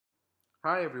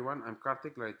Hi everyone, I'm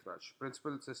Karthik Laitraj,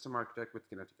 Principal System Architect with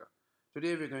Kinetica.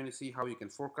 Today we're going to see how you can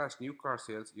forecast new car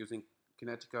sales using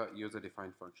Kinetica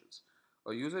user-defined functions.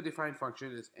 A user-defined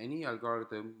function is any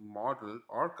algorithm, model,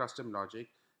 or custom logic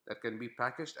that can be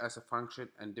packaged as a function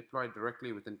and deployed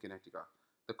directly within Kinetica.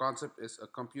 The concept is a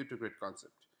compute-to-grid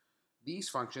concept. These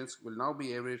functions will now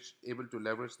be able to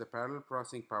leverage the parallel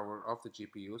processing power of the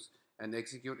GPUs and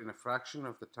execute in a fraction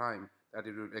of the time that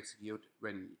it would execute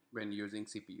when using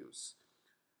CPUs.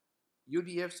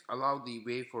 UDFs allow the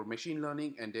way for machine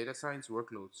learning and data science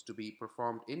workloads to be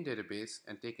performed in database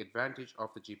and take advantage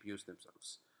of the GPUs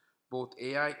themselves. Both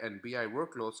AI and BI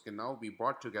workloads can now be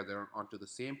brought together onto the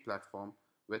same platform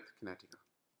with Kinetica.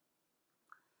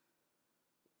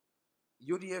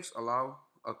 UDFs allow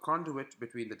a conduit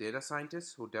between the data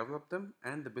scientists who develop them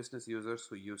and the business users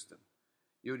who use them.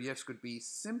 UDFs could be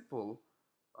simple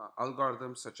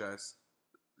algorithms such as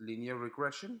linear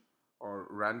regression or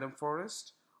random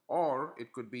forest, or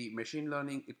it could be machine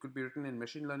learning. It could be written in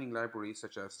machine learning libraries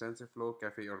such as TensorFlow,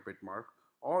 Caffe, or Bitmark,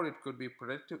 or it could be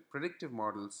predictive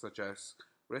models such as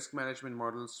risk management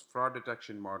models, fraud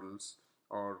detection models,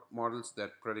 or models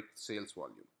that predict sales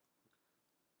volume.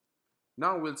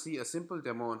 Now we'll see a simple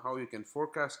demo on how you can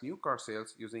forecast new car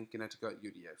sales using Kinetica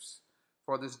UDFs.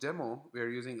 For this demo, we are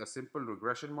using a simple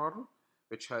regression model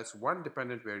which has one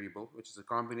dependent variable, which is a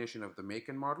combination of the make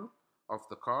and model of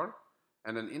the car,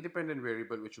 and an independent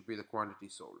variable which would be the quantity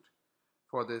sold.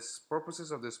 For this purposes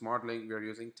of this modeling, we are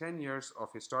using 10 years of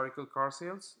historical car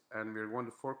sales, and we are going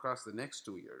to forecast the next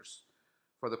 2 years.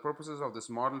 For the purposes of this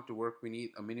model to work, we need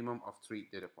a minimum of 3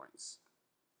 data points.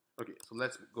 Okay, so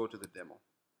let's go to the demo.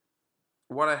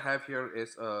 What I have here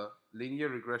is a linear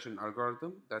regression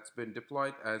algorithm that's been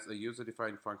deployed as a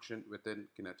user-defined function within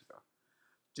Kinetica.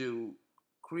 To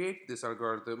create this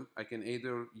algorithm, I can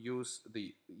either use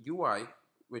the UI,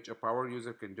 which a power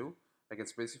user can do. I can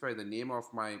specify the name of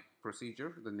my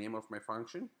procedure, the name of my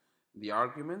function, the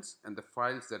arguments, and the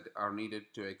files that are needed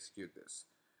to execute this.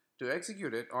 To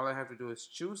execute it, all I have to do is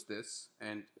choose this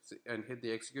and hit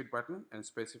the execute button and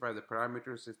specify the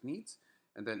parameters it needs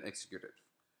and then execute it.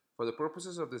 For the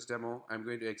purposes of this demo, I'm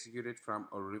going to execute it from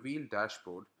a reveal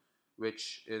dashboard,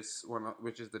 which is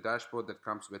the dashboard that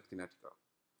comes with Kinetica.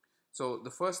 So the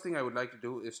first thing I would like to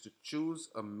do is to choose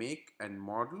a make and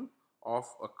model of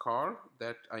a car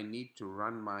that I need to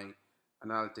run my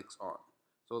analytics on.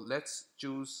 So let's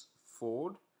choose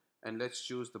Ford, and let's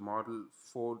choose the model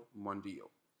Ford Mondeo.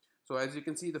 So as you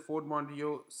can see, the Ford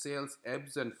Mondeo sales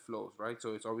ebbs and flows, right?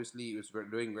 So it's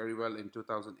doing very well in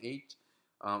 2008.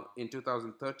 In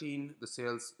 2013, the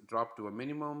sales dropped to a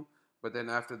minimum, but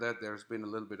then after that, there's been a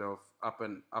little bit of up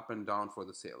and down for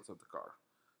the sales of the car.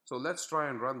 So let's try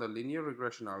and run the linear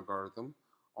regression algorithm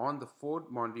on the Ford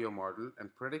Mondeo model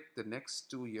and predict the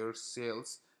next 2 years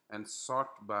sales and sort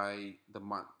by the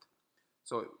month.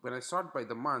 So when I sort by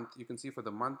the month, you can see for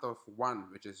the month of 1,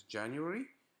 which is January,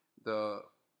 the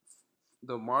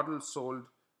model sold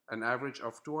an average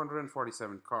of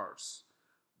 247 cars.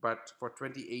 But for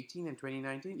 2018 and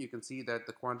 2019, you can see that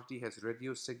the quantity has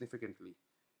reduced significantly.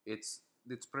 It's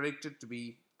predicted to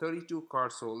be 32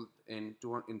 cars sold in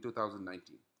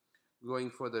 2019.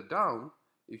 Going further down,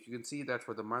 if you can see that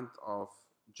for the month of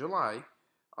July,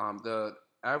 the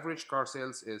average car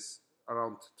sales is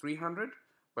around 300,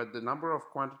 but the number of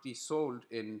quantities sold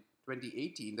in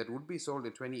 2018 that would be sold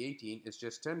in 2018 is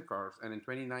just 10 cars, and in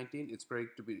 2019 it's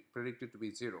predicted to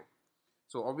be 0.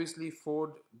 So obviously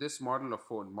this model of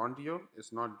Ford Mondeo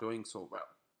is not doing so well,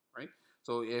 right?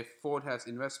 So if Ford has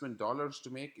investment dollars to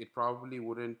make, it probably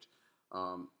wouldn't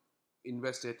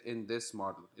invest it in this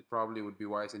model. It probably would be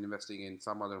wise in investing in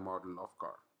some other model of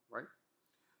car, right?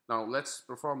 Now let's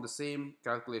perform the same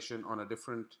calculation on a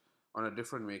different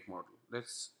make model.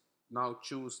 Let's now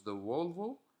choose the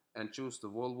Volvo and choose the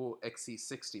Volvo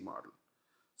XC60 model.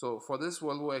 So for this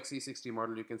Volvo XC60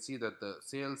 model, you can see that the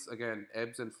sales again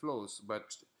ebbs and flows,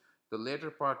 but the later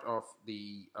part of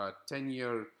the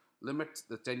 10-year limit,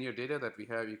 the 10-year data that we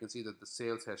have, you can see that the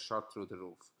sales has shot through the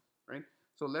roof, right?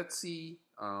 So let's see,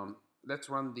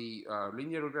 let's run the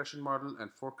linear regression model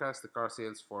and forecast the car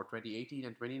sales for 2018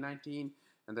 and 2019.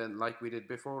 And then like we did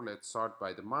before, let's sort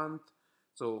by the month.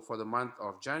 So for the month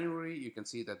of January, you can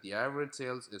see that the average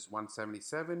sales is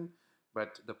 177,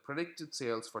 but the predicted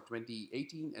sales for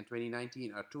 2018 and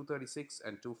 2019 are 236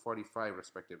 and 245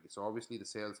 respectively. So obviously the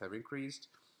sales have increased.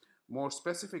 More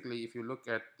specifically, if you look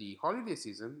at the holiday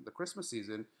season, the Christmas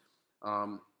season,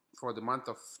 for the month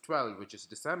of 12, which is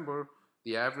December,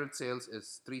 the average sales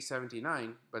is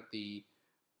 379, but the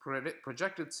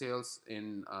projected sales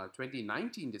in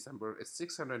 2019 December is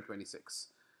 626.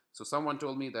 So someone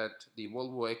told me that the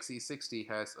Volvo XC60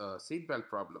 has a seatbelt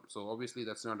problem. So obviously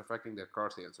that's not affecting their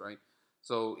car sales, right?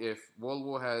 So if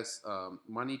Volvo has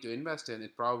money to invest in,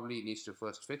 it probably needs to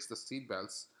first fix the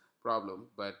seatbelts problem,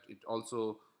 but it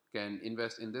also can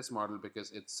invest in this model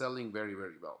because it's selling very,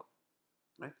 very well,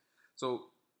 right? So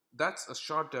that's a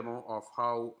short demo of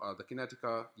how the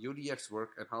Kinetica UDFs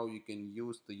work and how you can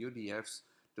use the UDFs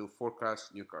to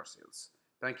forecast new car sales.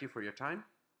 Thank you for your time.